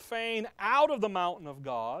as profane out of the mountain of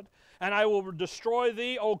God, and I will destroy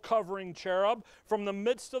thee, O covering cherub, from the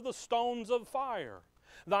midst of the stones of fire.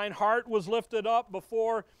 Thine heart was lifted up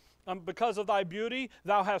because of thy beauty.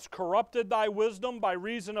 Thou hast corrupted thy wisdom by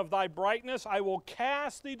reason of thy brightness. I will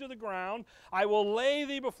cast thee to the ground. I will lay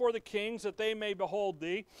thee before the kings, that they may behold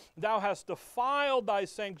thee. Thou hast defiled thy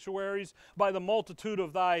sanctuaries by the multitude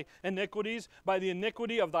of thy iniquities, by the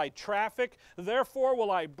iniquity of thy traffic. Therefore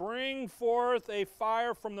will I bring forth a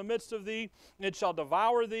fire from the midst of thee. It shall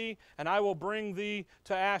devour thee, and I will bring thee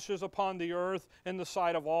to ashes upon the earth in the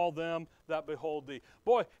sight of all them that behold thee.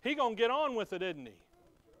 Boy, he gonna get on with it, isn't he?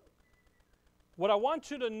 What I want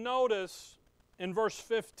you to notice in verse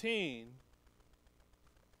 15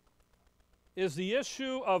 is the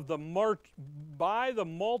issue of by the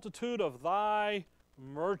multitude of thy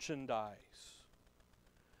merchandise.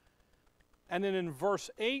 And then in verse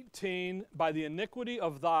 18, by the iniquity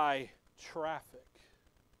of thy traffic.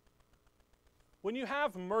 When you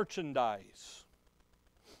have merchandise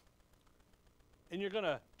and you're going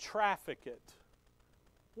to traffic it,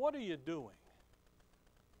 what are you doing?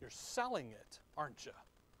 You're selling it, aren't you?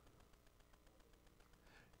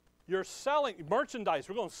 You're selling merchandise.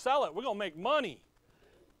 We're going to sell it. We're going to make money.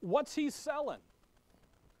 What's he selling?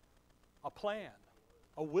 A plan,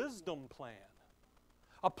 a wisdom plan.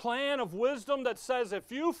 A plan of wisdom that says,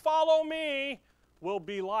 if you follow me, we'll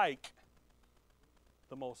be like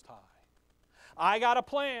the Most High. I got a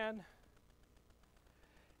plan.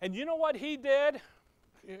 And you know what he did?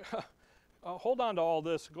 Hold on to all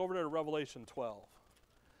this. Go over there to Revelation 12.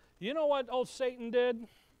 You know what old Satan did?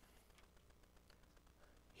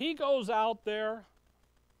 He goes out there.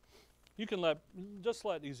 You can just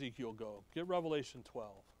let Ezekiel go. Get Revelation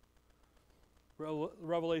 12.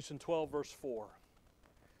 Revelation 12, verse 4.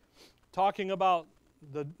 Talking about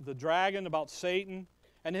the dragon, about Satan.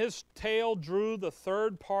 And his tail drew the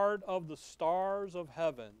third part of the stars of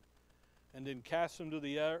heaven, and then cast them to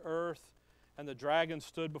the earth. And the dragon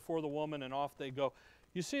stood before the woman, and off they go.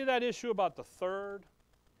 You see that issue about the third?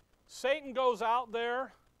 Satan goes out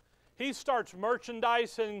there. He starts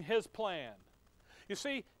merchandising his plan. You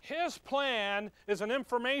see, his plan is an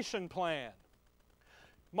information plan.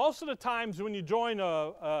 Most of the times when you join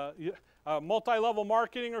a multi-level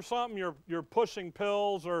marketing or something, you're pushing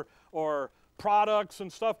pills or products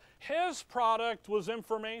and stuff. His product was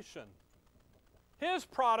information. His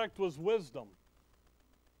product was wisdom.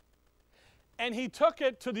 And he took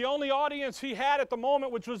it to the only audience he had at the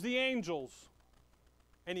moment, which was the angels.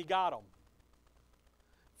 And he got them.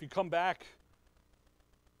 If you come back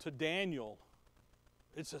to Daniel,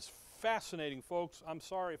 it's just fascinating, folks. I'm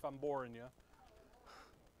sorry if I'm boring you.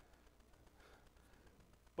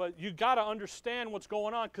 But you got to understand what's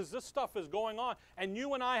going on, because this stuff is going on. And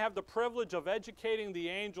you and I have the privilege of educating the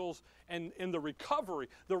angels and in the recovery,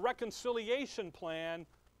 the reconciliation plan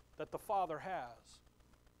that the Father has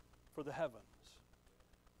for the heavens.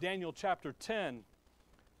 Daniel chapter 10.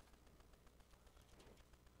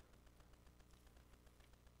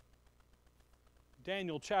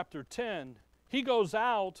 Daniel chapter 10. He goes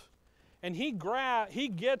out and he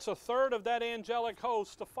gets a third of that angelic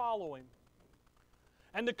host to follow him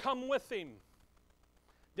and to come with him.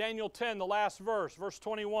 Daniel 10, the last verse, verse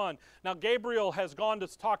 21. Now Gabriel has gone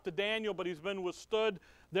to talk to Daniel, but he's been withstood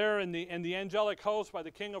there in the angelic host by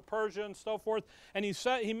the king of Persia and so forth. And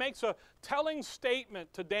he makes a telling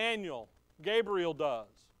statement to Daniel, Gabriel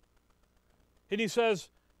does. And he says,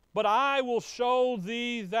 "But I will show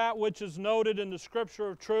thee that which is noted in the scripture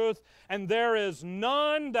of truth, and there is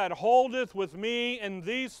none that holdeth with me in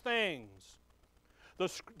these things."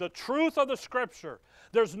 The truth of the scripture.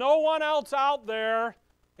 There's no one else out there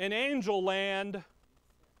in angel land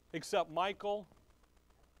except Michael,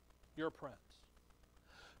 your prince.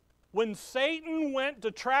 When Satan went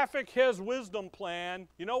to traffic his wisdom plan,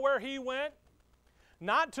 you know where he went?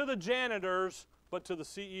 Not to the janitors, but to the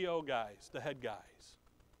CEO guys, the head guys.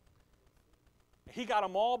 He got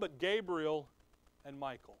them all but Gabriel and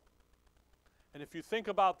Michael. And if you think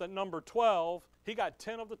about that number 12, he got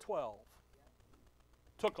 10 of the 12.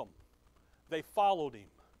 Took them. They followed him.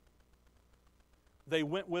 They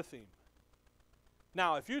went with him.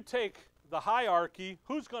 Now, if you take the hierarchy,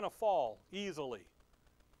 who's going to fall easily?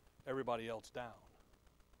 Everybody else down.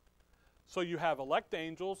 So you have elect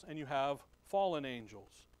angels and you have fallen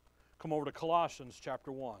angels. Come over to Colossians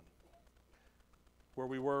chapter 1, where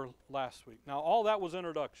we were last week. Now, all that was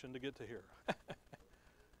introduction to get to here.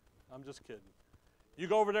 I'm just kidding. You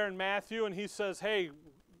go over there in Matthew and he says, hey,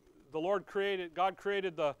 God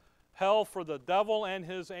created the hell for the devil and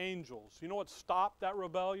his angels. You know what stopped that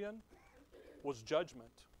rebellion? Was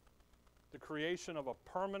judgment. The creation of a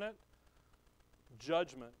permanent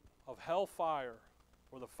judgment of hellfire,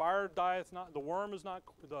 where the fire dieth not, the worm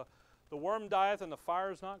dieth and the fire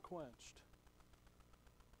is not quenched.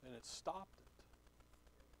 And it stopped it.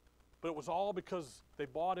 But it was all because they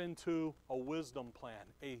bought into a wisdom plan,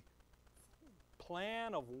 a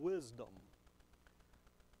plan of wisdom.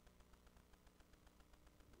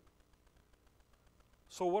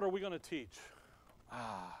 So what are we going to teach?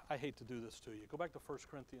 I hate to do this to you. Go back to 1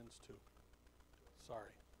 Corinthians 2. Sorry.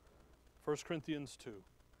 1 Corinthians 2.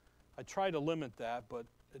 I try to limit that, but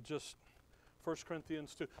it just, 1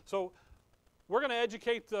 Corinthians 2. So we're going to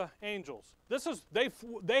educate the angels.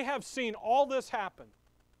 They have seen all this happen.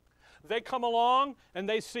 They come along and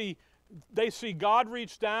they see God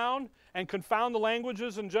reach down and confound the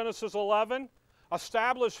languages in Genesis 11.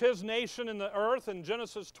 Establish his nation in the earth in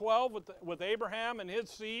Genesis 12 with Abraham and his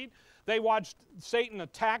seed. They watched Satan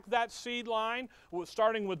attack that seed line,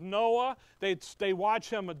 starting with Noah. They watch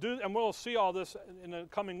him do, and we'll see all this in the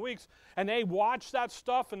coming weeks. And they watch that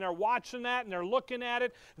stuff, and they're watching that, and they're looking at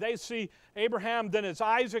it. They see Abraham, then it's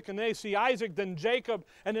Isaac, and they see Isaac, then Jacob,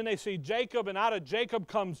 and then they see Jacob, and out of Jacob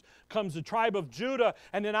comes the tribe of Judah,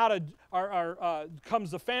 and then out of comes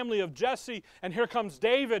the family of Jesse, and here comes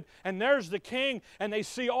David, and there's the king, and they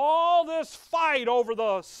see all this fight over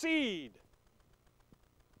the seed.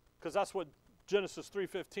 Because that's what Genesis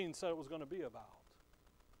 3:15 said it was going to be about.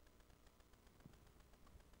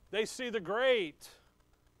 They see the great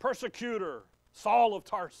persecutor, Saul of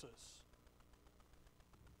Tarsus.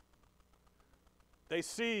 They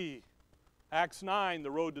see, Acts 9,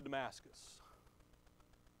 the road to Damascus.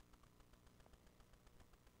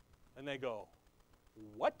 And they go,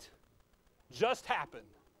 what just happened?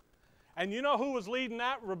 And you know who was leading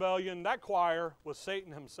that rebellion, that choir, was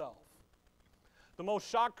Satan himself. The most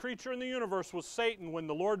shocked creature in the universe was Satan when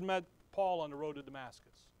the Lord met Paul on the road to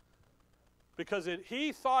Damascus. Because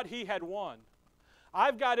he thought he had won.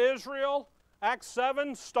 I've got Israel, Acts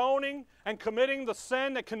 7, stoning and committing the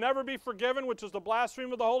sin that can never be forgiven, which is the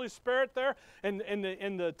blasphemy of the Holy Spirit there, in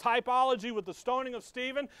the typology with the stoning of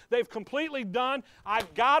Stephen. They've completely done.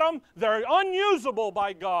 I've got them. They're unusable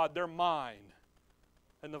by God. They're mine.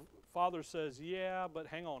 And the Father says, yeah, but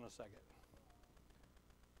hang on a second.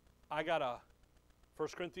 I got a 1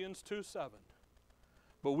 Corinthians 2:7.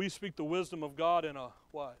 But we speak the wisdom of God in a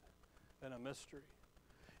what? In a mystery.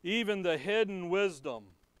 Even the hidden wisdom,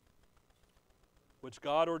 which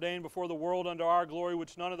God ordained before the world unto our glory,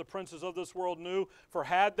 which none of the princes of this world knew. For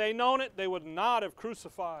had they known it, they would not have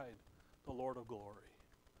crucified the Lord of glory.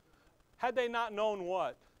 Had they not known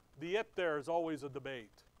what? The it there is always a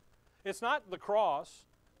debate. It's not the cross.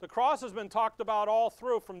 The cross has been talked about all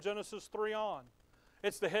through from Genesis 3 on.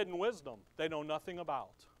 It's the hidden wisdom they know nothing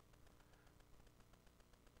about.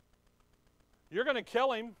 You're going to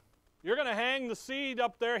kill him. You're going to hang the seed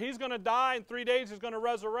up there. He's going to die. In 3 days, he's going to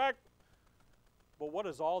resurrect. But what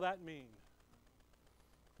does all that mean?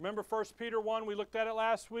 Remember 1 Peter 1, we looked at it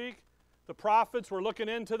last week? The prophets were looking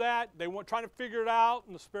into that. They were trying to figure it out,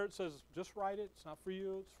 and the Spirit says, just write it. It's not for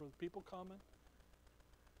you. It's for the people coming.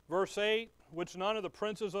 Verse 8, which none of the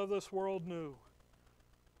princes of this world knew.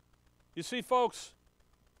 You see, folks,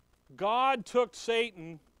 God took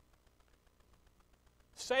Satan.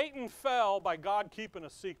 Satan fell by God keeping a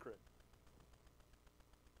secret.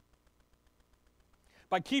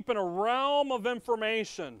 By keeping a realm of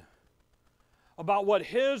information about what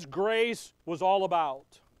His grace was all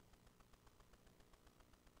about.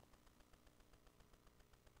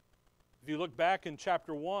 If you look back in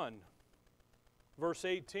chapter 1, verse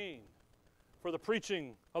 18, for the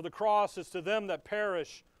preaching of the cross is to them that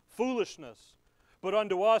perish foolishness, but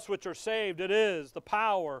unto us which are saved it is the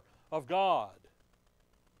power of God.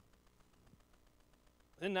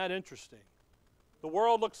 Isn't that interesting? The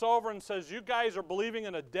world looks over and says, you guys are believing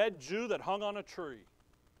in a dead Jew that hung on a tree.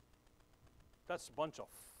 That's a bunch of,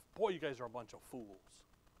 boy, you guys are a bunch of fools.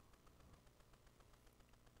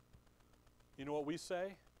 You know what we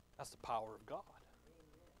say? That's the power of God.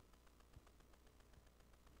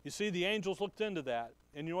 You see, the angels looked into that.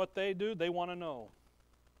 And you know what they do? They want to know.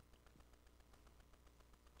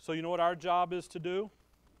 So you know what our job is to do?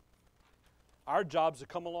 Our job is to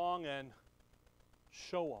come along and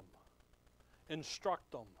show them,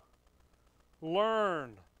 instruct them,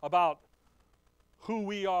 learn about who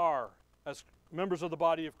we are as members of the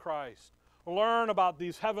body of Christ. Learn about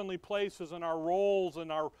these heavenly places and our roles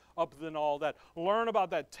and our up and all that. Learn about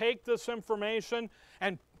that. Take this information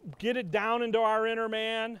and get it down into our inner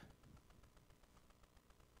man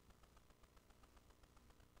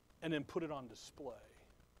and then put it on display.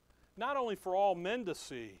 Not only for all men to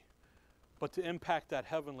see, but to impact that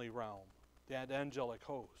heavenly realm, that angelic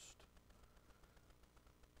host.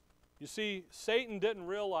 You see, Satan didn't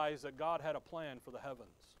realize that God had a plan for the heavens.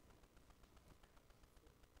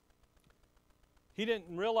 He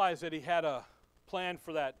didn't realize that he had a plan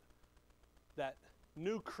for that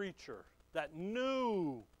new creature, that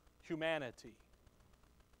new humanity,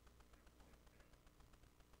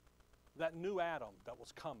 that new Adam that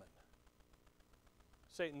was coming.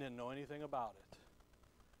 Satan didn't know anything about it.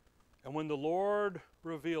 And when the Lord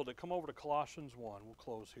revealed it, come over to Colossians 1. We'll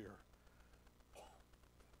close here.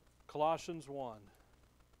 Colossians 1.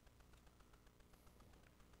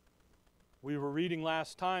 We were reading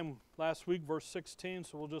last week, verse 16,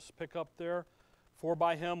 so we'll just pick up there. For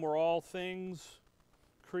by Him were all things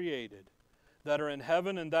created, that are in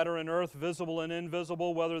heaven and that are in earth, visible and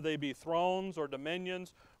invisible, whether they be thrones or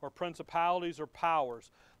dominions or principalities or powers.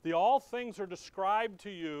 The all things are described to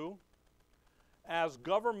you as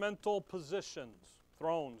governmental positions,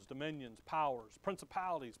 thrones, dominions, powers,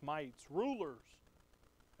 principalities, mights, rulers,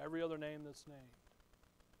 every other name that's named.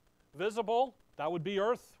 Visible, that would be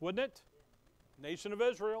earth, wouldn't it? Nation of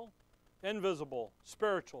Israel. Invisible,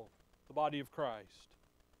 spiritual, the body of Christ.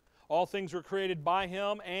 All things were created by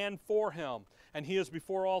Him and for Him. And He is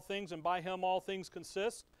before all things, and by Him all things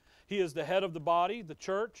consist. He is the head of the body, the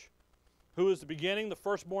church, who is the beginning, the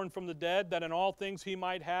firstborn from the dead, that in all things He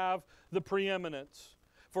might have the preeminence.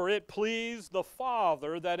 For it pleased the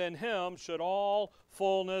Father that in Him should all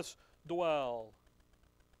fullness dwell.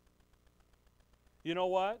 You know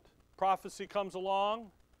what? Prophecy comes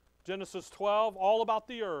along. Genesis 12, all about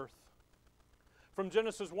the earth. From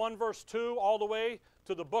Genesis 1 verse 2 all the way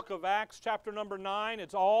to the book of Acts chapter number 9,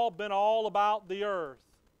 it's all been all about the earth.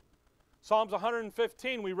 Psalms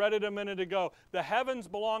 115, we read it a minute ago. The heavens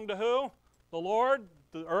belong to who? The Lord.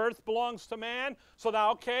 The earth belongs to man. So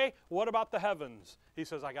now, okay, what about the heavens? He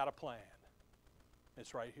says, I got a plan.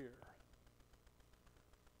 It's right here.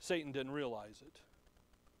 Satan didn't realize it.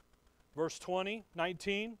 Verse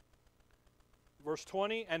 19. Verse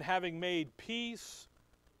 20, and having made peace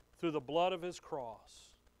through the blood of His cross,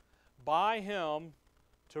 by Him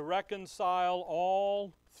to reconcile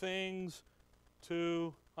all things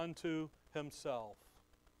unto Himself.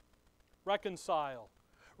 Reconcile.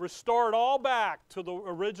 Restore it all back to the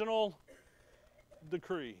original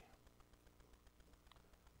decree.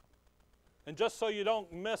 And just so you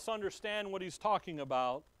don't misunderstand what he's talking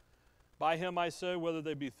about, by Him I say, whether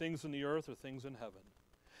they be things in the earth or things in heaven.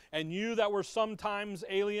 And you that were sometimes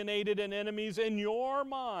alienated and enemies in your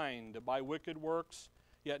mind by wicked works,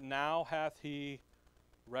 yet now hath He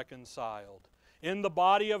reconciled in the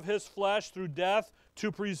body of His flesh through death,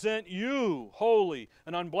 to present you holy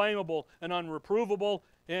and unblameable and unreprovable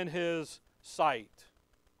in His sight.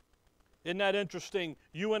 Isn't that interesting?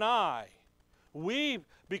 You and I,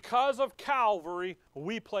 because of Calvary,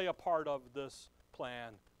 we play a part of this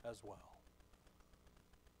plan as well.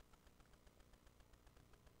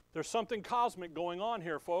 There's something cosmic going on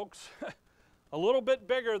here, folks. A little bit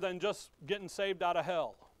bigger than just getting saved out of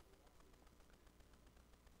hell.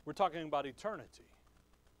 We're talking about eternity.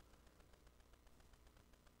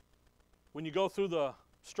 When you go through the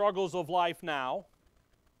struggles of life now,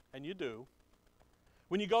 and you do,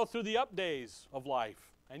 when you go through the up days of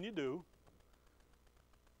life, and you do,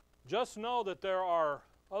 just know that there are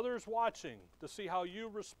others watching to see how you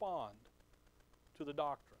respond to the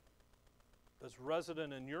doctrine that's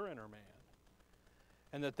resident in your inner man,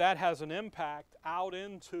 and that has an impact out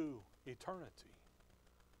into eternity.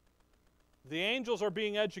 The angels are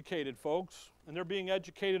being educated, folks, and they're being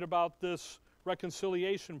educated about this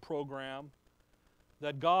reconciliation program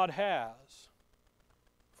that God has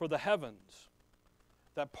for the heavens,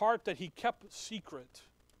 that part that He kept secret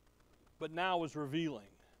but now is revealing.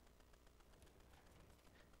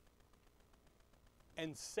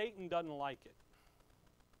 And Satan doesn't like it.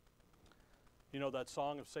 You know that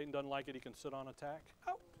song, if Satan doesn't like it, he can sit on attack?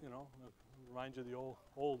 Oh, you know, it reminds you of the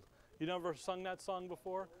old. You never sung that song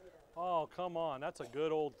before? Oh, come on. That's a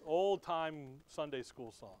good old-time Sunday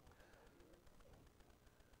school song.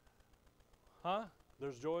 Huh?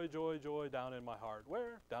 There's joy, joy, joy down in my heart.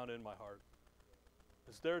 Where? Down in my heart.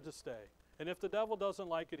 It's there to stay. And if the devil doesn't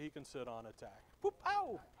like it, he can sit on attack. Boop,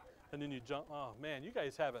 ow! And then you jump. Oh, man, you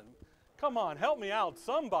guys haven't. Come on, help me out,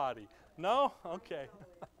 somebody. No? Okay.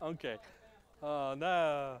 Okay.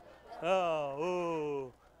 No.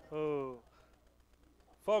 Oh, oh.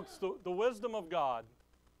 Folks, the wisdom of God.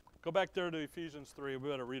 Go back there to Ephesians 3. We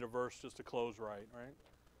better read a verse just to close right?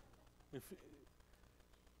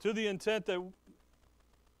 To the intent that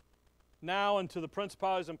now unto the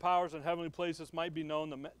principalities and powers in heavenly places might be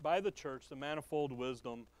known by the church the manifold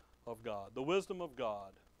wisdom of God. The wisdom of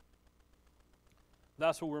God.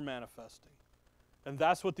 That's what we're manifesting. And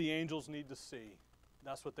that's what the angels need to see.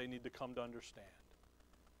 That's what they need to come to understand.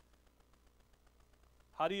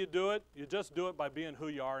 How do you do it? You just do it by being who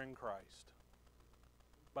you are in Christ.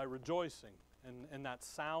 By rejoicing in that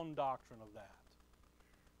sound doctrine of that.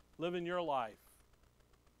 Living your life.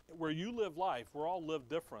 Where you live life, we're all live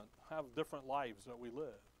different, have different lives that we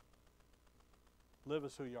live. Live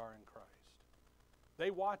as who you are in Christ. They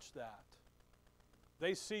watch that.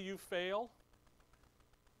 They see you fail.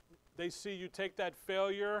 They see you take that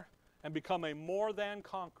failure and become a more than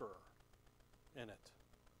conqueror in it.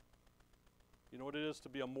 You know what it is to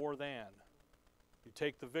be a more than? You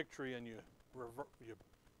take the victory and you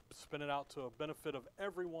spin it out to a benefit of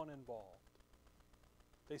everyone involved.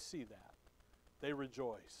 They see that. They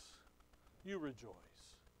rejoice. You rejoice.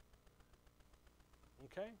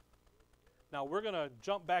 Okay? Now we're going to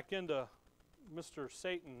jump back into Mr.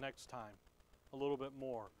 Satan next time a little bit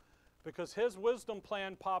more. Because his wisdom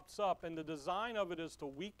plan pops up, and the design of it is to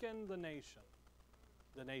weaken the nations.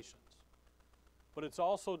 But it's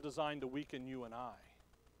also designed to weaken you and I.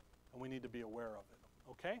 And we need to be aware of it.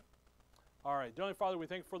 Okay? All right. Dear Heavenly Father, we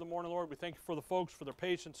thank you for the morning, Lord. We thank you for the folks, for their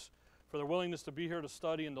patience, for their willingness to be here to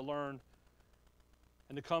study and to learn,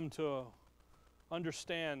 and to come to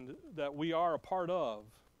understand that we are a part of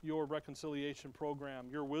your reconciliation program,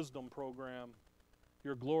 your wisdom program,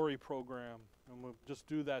 your glory program. And we'll just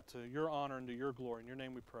do that to your honor and to your glory. In your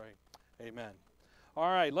name we pray. Amen. All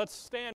right, let's stand.